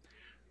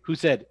 who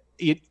said,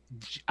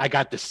 I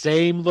got the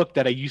same look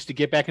that I used to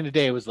get back in the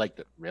day. It was like,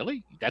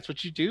 really? That's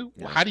what you do?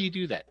 Yeah. Well, how do you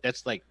do that?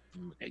 That's like,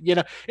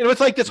 it's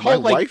like this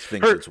whole, my wife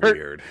thinks it's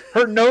weird.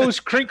 Her nose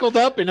crinkled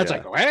up, and it's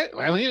like, what?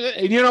 Well,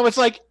 it's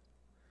like,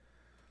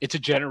 it's a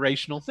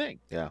generational thing.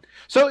 Yeah.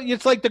 So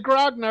it's like the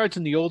grognards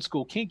in the old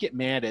school can't get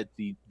mad at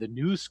the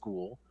new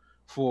school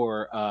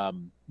for,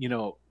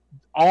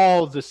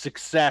 all the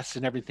success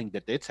and everything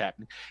that's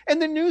happening.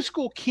 And the new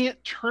school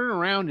can't turn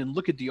around and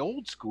look at the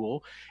old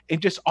school and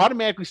just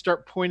automatically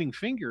start pointing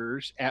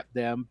fingers at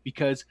them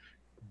because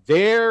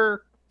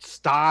their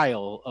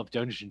style of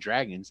Dungeons and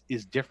Dragons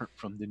is different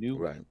from the new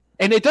one.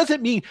 And it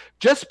doesn't mean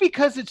just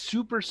because it's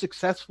super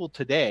successful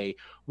today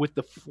with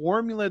the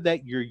formula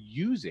that you're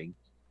using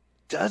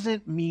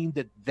doesn't mean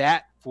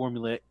that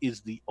formula is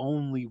the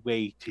only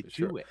way to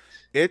do it.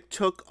 It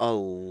took a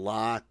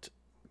lot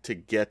to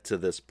get to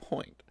this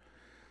point.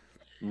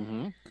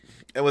 Mm-hmm.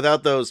 And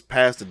without those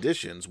past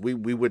editions, we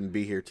wouldn't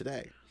be here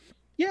today.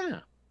 Yeah.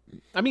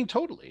 I mean,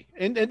 totally.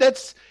 And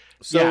that's...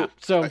 So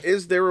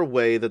is there a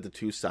way that the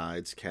two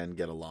sides can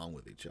get along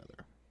with each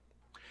other?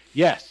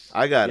 Yes.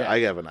 I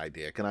have an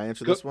idea. Can I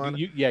answer this one?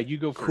 You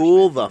go first.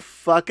 Cool the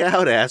fuck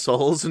out,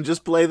 assholes, and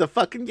just play the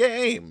fucking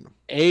game.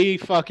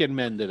 Fucking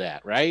men to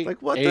that, right?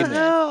 Like, what the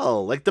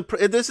hell? Like,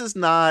 this is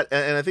not,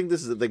 and I think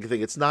this is the big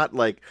thing, it's not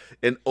like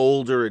an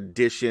older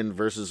edition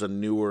versus a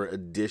newer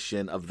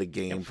edition of the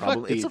game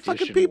problem. It's a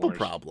fucking people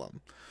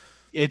problem.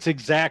 It's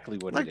exactly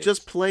what it is. Like,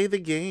 just play the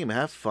game.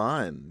 Have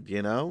fun,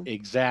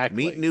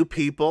 Exactly. Meet new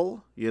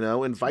people,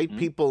 invite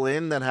people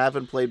in that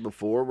haven't played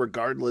before,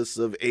 regardless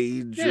of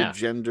age or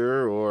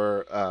gender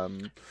or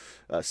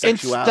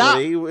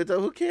sexuality.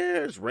 Who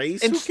cares?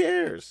 Race, who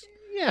cares?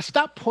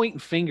 stop pointing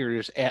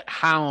fingers at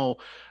how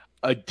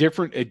a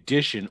different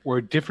edition or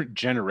a different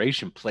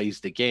generation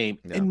plays the game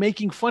and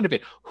making fun of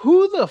it.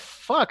 Who the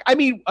fuck? I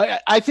mean,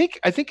 I think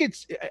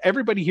it's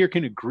everybody here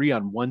can agree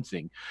on one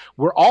thing.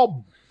 We're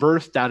all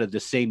birthed out of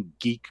the same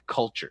geek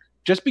culture.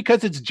 Just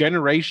because it's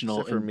generational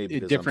Except for me,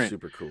 because different. I'm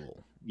super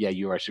cool. Yeah,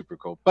 you are super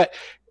cool. But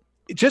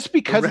just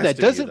because of that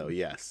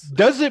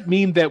doesn't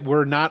mean that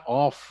we're not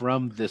all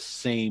from the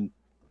same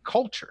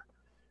culture.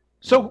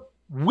 So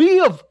we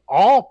of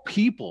all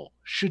people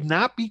should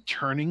not be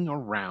turning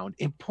around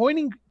and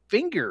pointing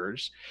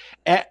fingers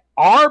at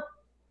our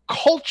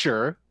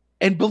culture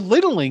and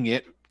belittling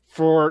it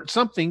for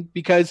something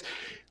because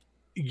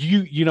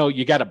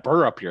you got to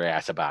burr up your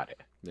ass about it.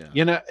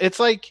 Yeah. It's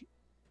like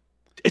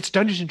it's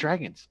Dungeons and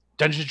Dragons.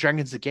 Dungeons and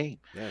Dragons is a game.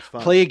 Yeah, it's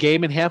fun. Play a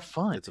game and have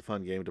fun. It's a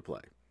fun game to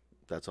play.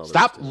 That's all.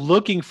 Stop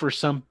looking for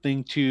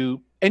something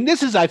to, and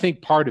this is, I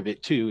think, part of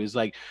it too, is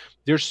like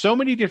there's so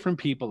many different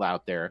people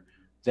out there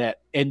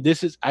that, and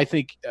this is, I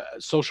think,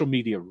 social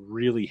media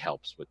really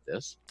helps with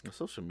this.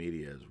 Social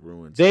media has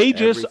ruined. They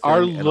just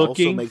are looking, and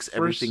also makes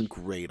everything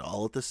great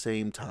all at the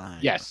same time.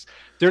 Yes,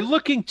 they're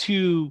looking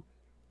to,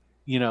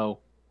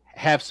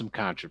 have some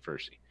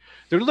controversy.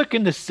 They're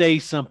looking to say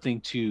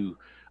something to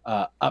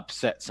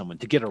upset someone,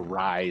 to get a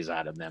rise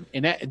out of them,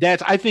 and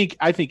that's I think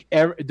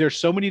there's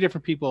so many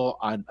different people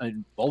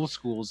on both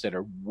schools that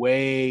are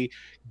way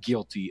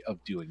guilty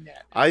of doing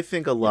that. I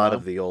think a lot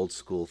of the old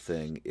school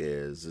thing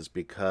is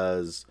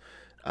because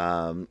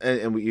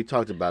and you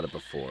talked about it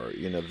before,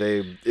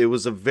 it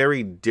was a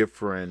very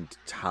different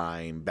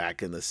time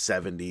back in the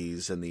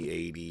 70s and the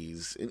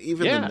 80s and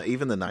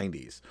even the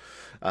 90s,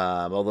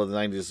 although the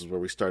 90s is where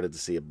we started to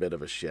see a bit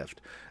of a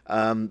shift.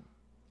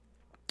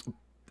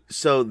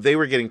 So they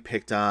were getting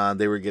picked on.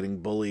 They were getting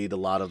bullied a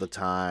lot of the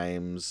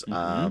times.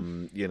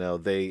 And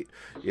they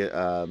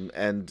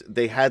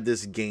had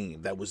this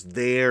game that was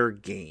their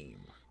game.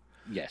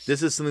 Yes.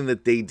 This is something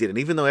that they did. And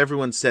even though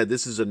everyone said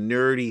this is a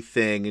nerdy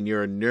thing and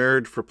you're a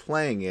nerd for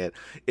playing it,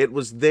 it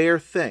was their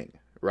thing,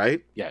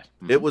 right? Yes.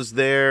 Mm-hmm. It was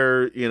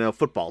their,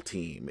 football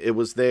team. It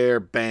was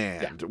their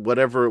band,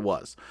 whatever it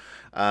was.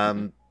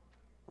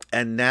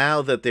 And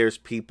now that there's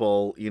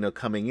people,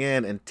 coming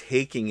in and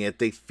taking it,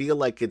 they feel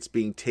like it's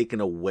being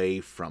taken away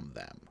from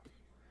them.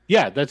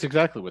 Yeah, that's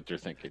exactly what they're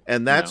thinking.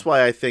 And that's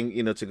why I think,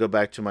 to go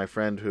back to my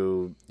friend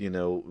who,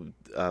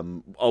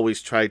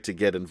 always tried to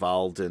get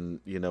involved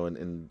in,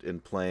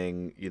 in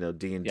playing,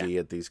 D&D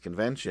at these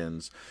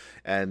conventions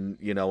and,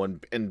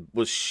 and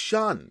was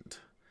shunned.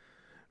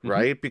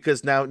 Right,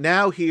 because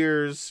now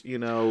here's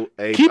now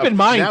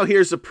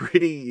here's a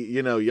pretty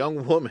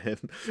young woman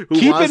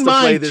who wants to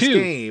play this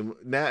game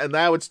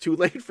now it's too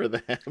late for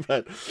them.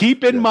 But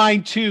keep in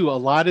mind too, a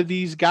lot of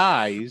these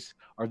guys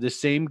are the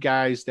same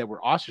guys that were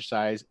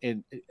ostracized,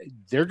 and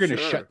they're going to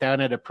shut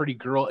down at a pretty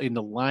girl in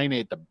the line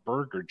at the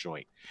burger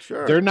joint.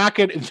 Sure, they're not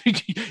going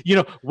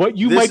to. What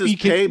you might be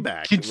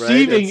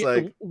conceiving,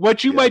 right?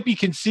 What you might be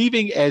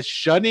conceiving as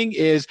shunning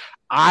is,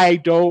 I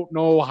don't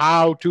know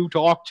how to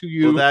talk to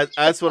you. Well,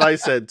 that's what I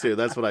said too.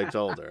 That's what I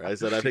told her. I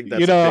said I think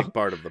that's a big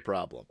part of the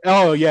problem.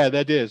 Oh yeah,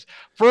 that is.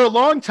 For a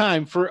long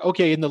time,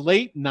 in the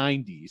late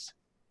 90s,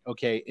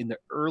 in the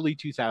early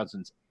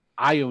 2000s,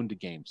 I owned a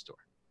game store.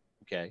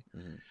 Okay,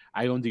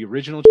 I owned the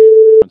original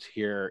Channing Grounds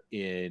here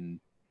in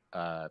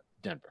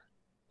Denver,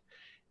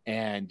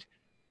 and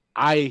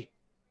I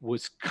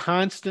was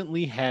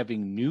constantly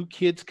having new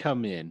kids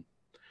come in,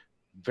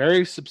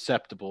 very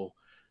susceptible,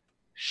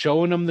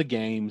 showing them the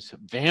games.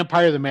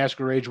 Vampire the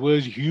Masquerade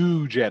was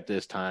huge at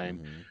this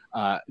time,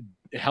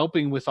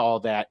 helping with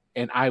all that.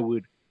 And I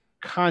would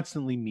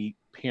constantly meet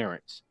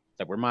parents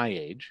that were my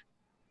age.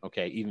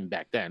 Okay, even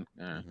back then.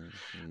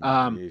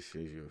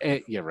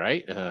 Yeah,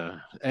 right.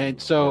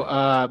 And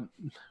so,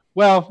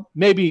 well,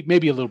 maybe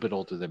a little bit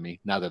older than me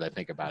now that I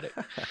think about it,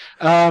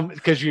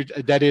 because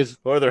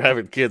or they're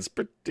having kids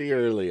pretty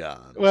early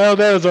on. Well,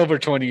 that was over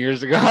 20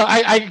 years ago.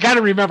 I got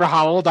to remember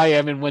how old I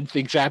am and when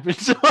things happen.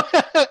 So,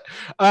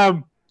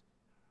 and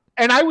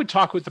I would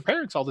talk with the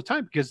parents all the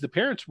time because the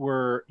parents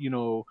were,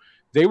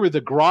 they were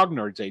the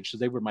grognard's age, so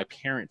they were my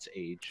parents'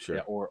 age,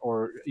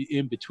 or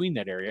in between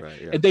that area,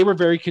 right, and they were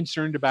very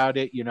concerned about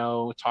it,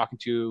 talking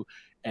to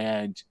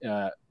and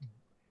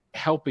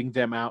helping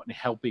them out and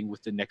helping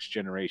with the next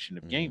generation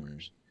of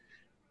gamers.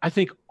 I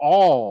think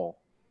all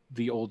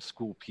the old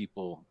school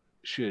people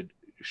should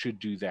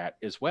do that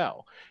as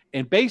well.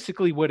 And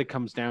basically, what it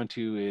comes down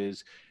to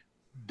is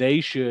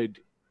they should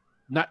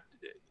not.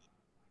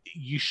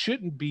 You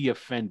shouldn't be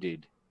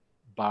offended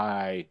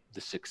by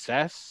the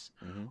success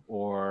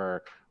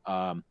or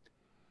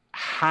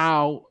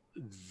how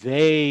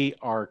they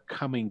are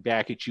coming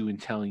back at you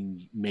and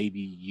telling maybe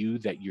you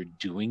that you're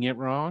doing it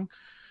wrong.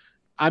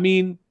 I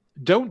mean,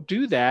 don't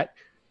do that.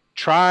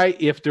 Try,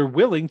 if they're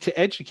willing, to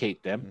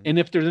educate them, and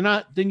if they're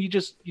not, then you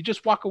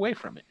just walk away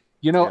from it.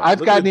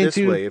 I've gotten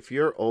into this way. If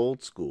you're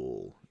old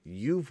school,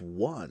 you've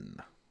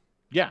won.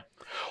 Yeah.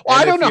 Well,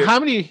 I don't know how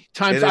many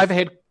times I've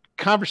had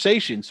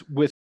conversations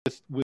with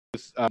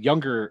with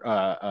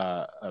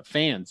younger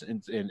fans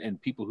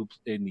and people who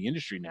in the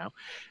industry now,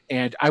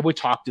 and I would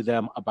talk to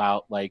them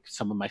about like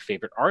some of my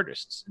favorite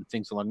artists and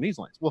things along these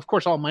lines. Well, of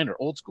course, all mine are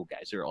old school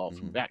guys; they're all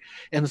from back,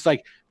 and it's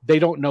like they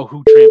don't know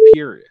who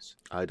Trampier is.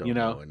 I don't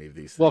know any of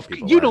these. Well,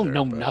 people you don't either,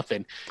 know but...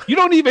 nothing. You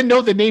don't even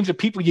know the names of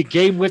people you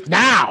game with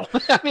now.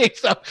 I mean,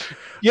 so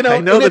I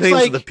know the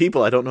names of the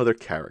people. I don't know their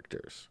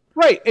characters.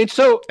 Right, and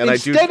so and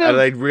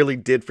I really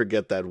did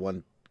forget that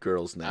one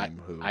girl's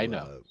name. I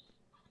know.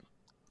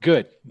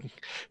 Good,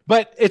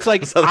 but it's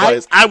like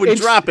otherwise I would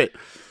drop it.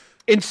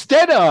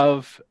 Instead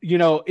of,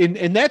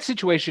 in that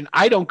situation,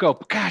 I don't go,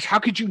 gosh, how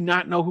could you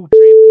not know who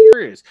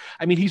Trampier is?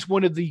 I mean, he's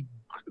one of the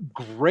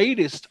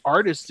greatest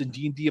artists in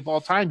D&D of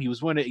all time. He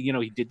was one of,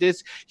 he did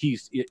this.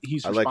 He's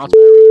responsible.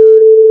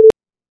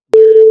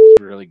 Larry was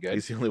really good.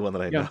 He's the only one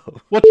that I know.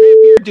 Well,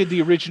 Trampier did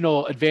the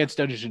original Advanced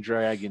Dungeons and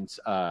Dragons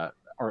art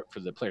for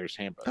the Player's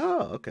Handbook.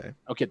 Oh, okay.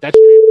 Okay, that's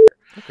Trampier.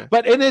 Okay.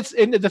 But and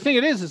the thing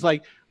is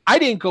like I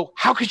didn't go,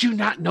 how could you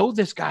not know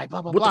this guy?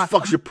 Blah blah blah. What the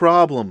fuck's your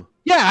problem?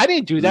 Yeah, I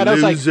didn't do that.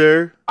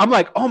 Loser. I'm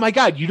like, oh my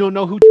god, you don't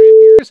know who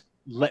Trampier is?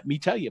 Let me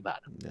tell you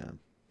about him. Yeah.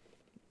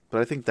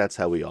 But I think that's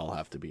how we all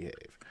have to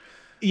behave.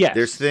 Yes.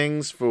 There's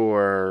things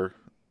for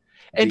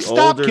and the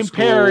stop older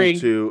comparing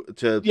school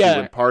to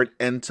impart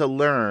and to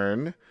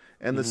learn,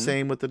 and the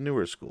same with the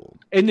newer school.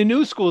 And the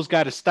new school's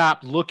got to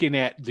stop looking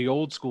at the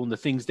old school and the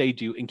things they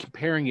do and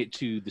comparing it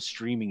to the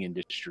streaming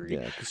industry.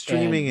 Yeah,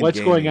 streaming and what's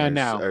going on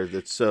now?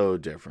 It's so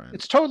different.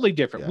 It's totally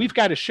different. Yeah. We've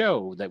got a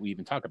show that we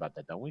even talk about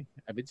that, don't we?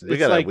 I mean,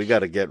 we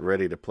gotta get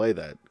ready to play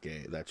that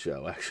game, that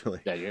show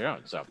actually. Yeah, you're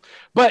on. So,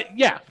 but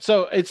yeah,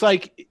 so it's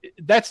like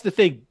that's the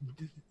thing.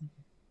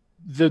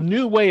 The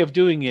new way of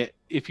doing it,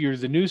 if you're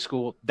the new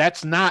school,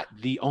 that's not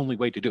the only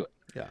way to do it.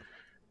 Yeah.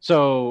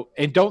 So,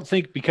 and don't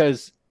think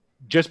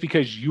just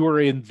because you're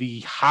in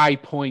the high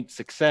point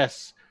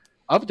success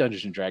of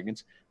Dungeons and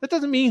Dragons, that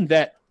doesn't mean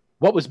that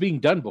what was being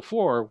done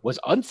before was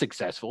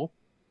unsuccessful.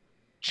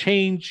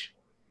 Change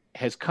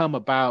has come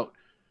about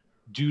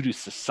due to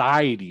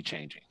society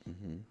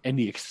changing and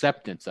the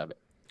acceptance of it.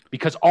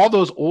 Because all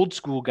those old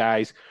school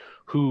guys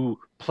who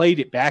played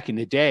it back in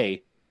the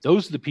day,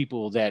 those are the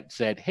people that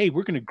said, hey,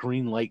 we're going to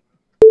green light.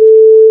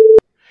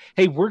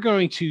 Hey, we're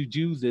going to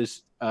do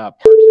this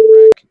Parks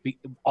and Rec,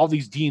 all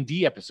these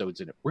D&D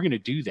episodes in it. We're going to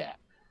do that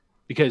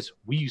because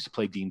we used to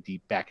play D&D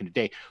back in the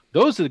day.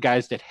 Those are the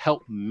guys that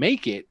helped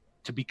make it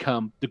to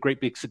become the great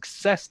big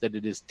success that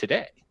it is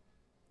today.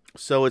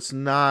 So it's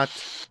not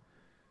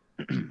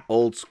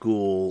old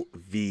school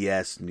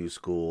vs new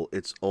school.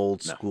 It's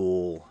old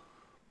school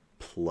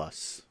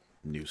plus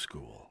new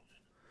school.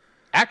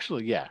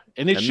 Actually, yeah.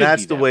 And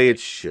that's the way it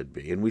should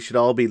be. And we should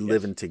all be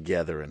living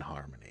together in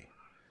harmony.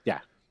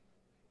 Yeah.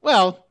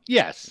 Well,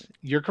 yes,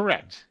 you're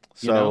correct.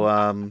 So,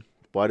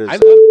 why does I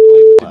love playing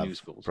with the new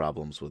schools?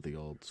 Problems with the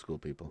old school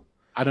people?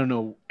 I don't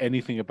know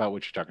anything about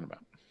what you're talking about.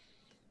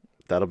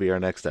 That'll be our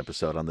next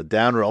episode on the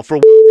Down Roll for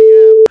Will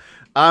DM.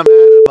 I'm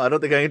Adam. I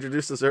don't think I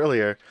introduced this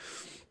earlier.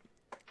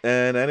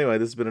 And anyway,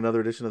 this has been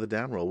another edition of the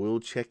Down Roll. We'll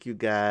check you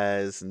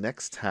guys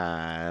next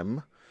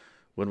time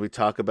when we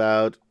talk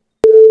about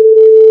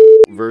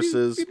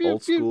versus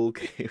old school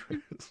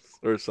gamers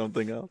or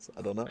something else.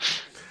 I don't know.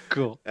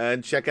 Cool.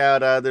 And check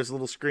out, there's a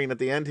little screen at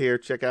the end here.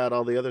 Check out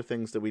all the other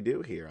things that we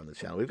do here on the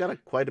channel. We've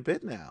got quite a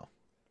bit now.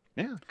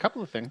 Yeah, a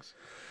couple of things.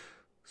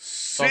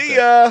 See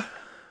ya.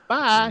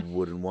 Bye.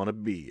 Wouldn't want to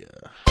be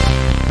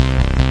ya.